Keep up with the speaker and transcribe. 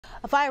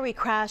A fiery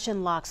crash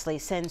in Loxley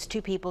sends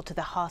 2 people to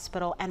the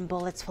hospital and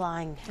bullets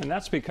flying. And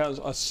that's because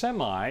a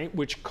semi,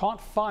 which caught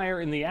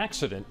fire in the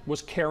accident,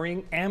 was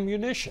carrying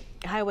ammunition.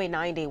 Highway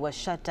 90 was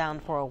shut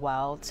down for a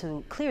while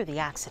to clear the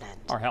accident.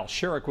 Our Hal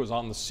Sherrick was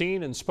on the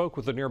scene and spoke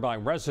with a nearby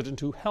resident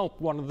who helped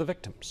one of the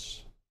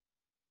victims.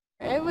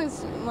 It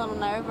was a little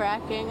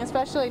nerve-wracking,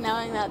 especially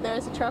knowing that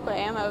there's a truck with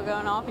ammo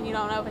going off and you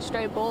don't know if a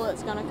stray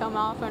bullet's going to come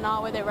off or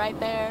not with it right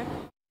there.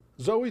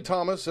 Zoe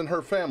Thomas and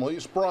her family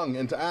sprung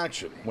into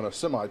action when a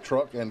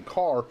semi-truck and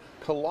car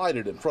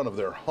collided in front of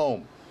their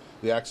home.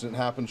 The accident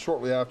happened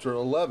shortly after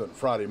 11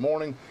 Friday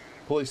morning.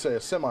 Police say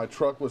a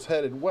semi-truck was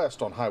headed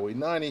west on Highway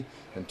 90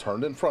 and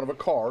turned in front of a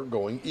car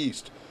going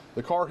east.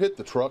 The car hit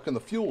the truck in the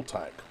fuel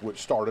tank, which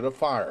started a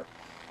fire.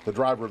 The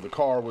driver of the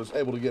car was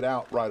able to get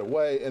out right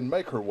away and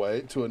make her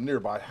way to a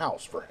nearby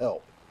house for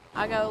help.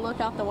 I go look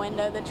out the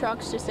window. The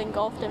truck's just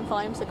engulfed in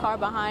flames. The car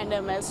behind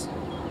him is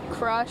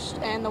crushed,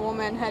 and the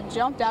woman had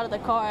jumped out of the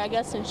car, I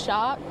guess in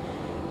shock,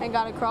 and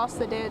got across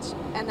the ditch,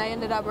 and they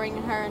ended up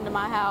bringing her into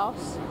my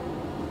house.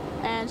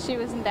 And she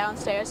was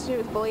downstairs. She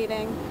was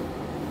bleeding,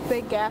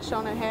 big gash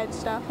on her head,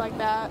 stuff like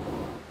that.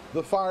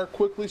 The fire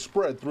quickly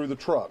spread through the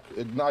truck,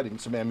 igniting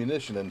some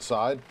ammunition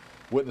inside.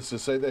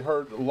 Witnesses say they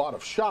heard a lot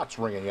of shots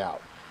ringing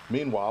out.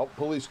 Meanwhile,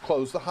 police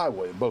closed the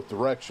highway in both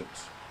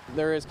directions.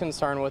 There is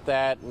concern with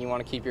that, and you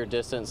want to keep your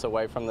distance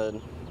away from the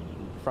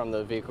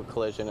vehicle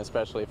collision,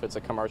 especially if it's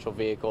a commercial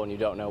vehicle and you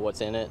don't know what's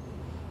in it.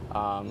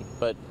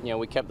 But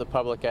we kept the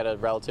public at a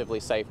relatively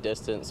safe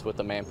distance with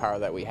the manpower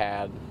that we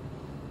had,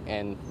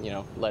 and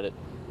let it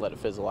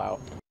fizzle out.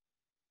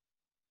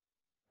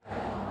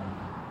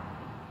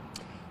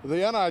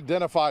 The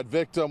unidentified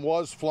victim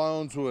was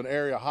flown to an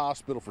area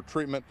hospital for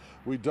treatment.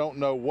 We don't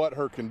know what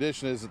her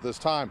condition is at this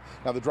time.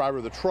 Now, the driver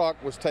of the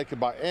truck was taken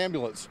by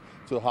ambulance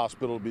to the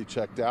hospital to be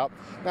checked out.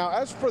 Now,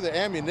 as for the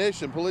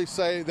ammunition, police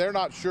say they're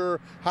not sure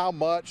how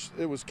much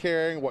it was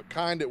carrying, what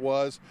kind it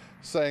was,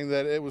 saying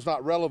that it was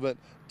not relevant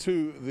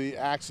to the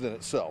accident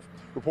itself.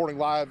 Reporting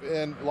live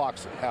in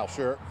Loxley, Hal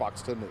Sherrick,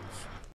 Fox 10 News.